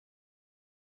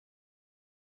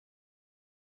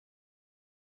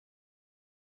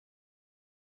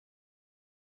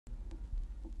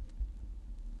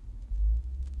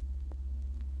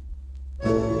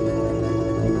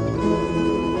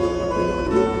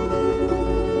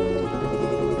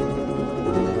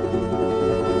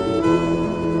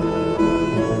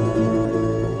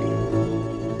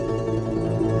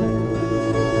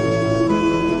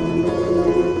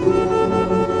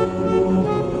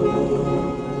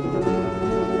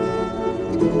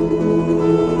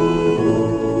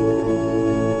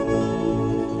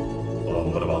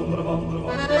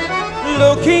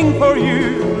Looking for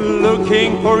you,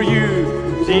 looking for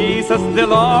you. Jesus the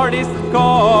Lord is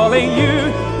calling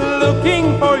you.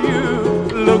 Looking for you,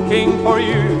 looking for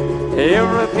you.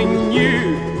 Everything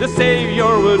new the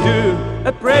Savior will do.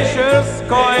 A precious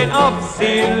coin of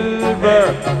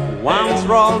silver, once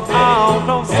rolled out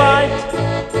of sight.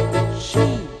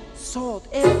 She sought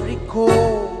every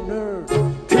corner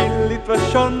till it was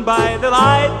shone by the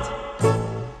light.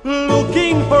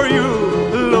 Looking for you,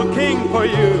 looking for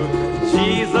you.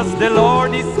 Jesus the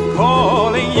Lord is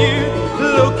calling you.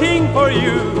 Looking for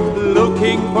you,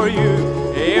 looking for you.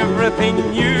 Everything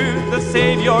new the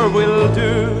Savior will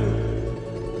do.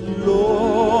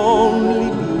 Lonely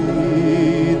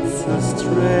bleeds a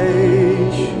stray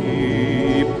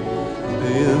sheep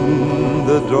in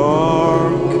the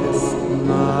darkest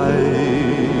night,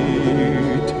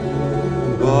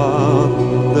 but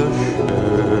the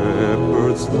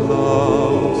shepherd's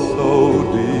love so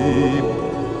deep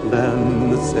then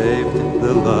saved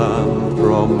the lamb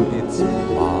from its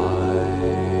bite.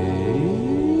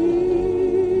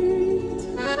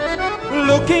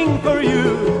 Looking for you,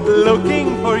 looking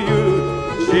for you.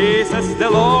 Jesus the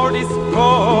Lord is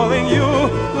calling you.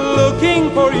 Looking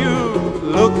for you,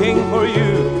 looking for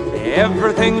you.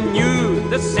 Everything new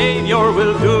the Savior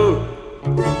will do.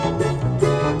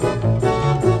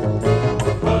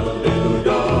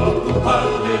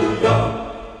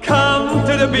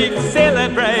 To the big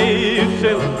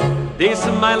celebration, this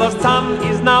my lost son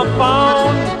is now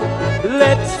found.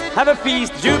 Let's have a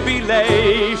feast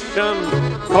jubilation,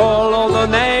 call all the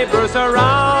neighbors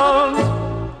around.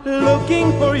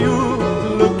 Looking for you,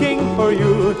 looking for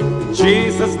you.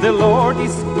 Jesus the Lord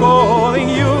is calling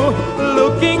you.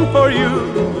 Looking for you,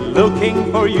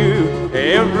 looking for you.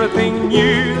 Everything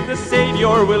new the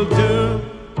Savior will do.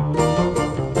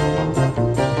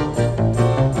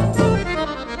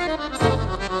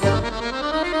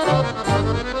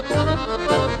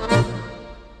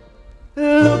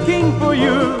 Looking for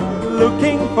you,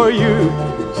 looking for you.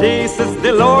 Jesus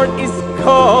the Lord is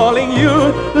calling you.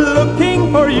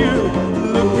 Looking for you,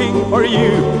 looking for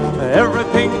you.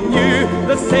 Everything new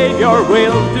the Savior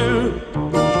will do.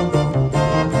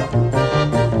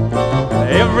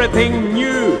 Everything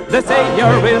new the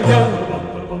Savior will do.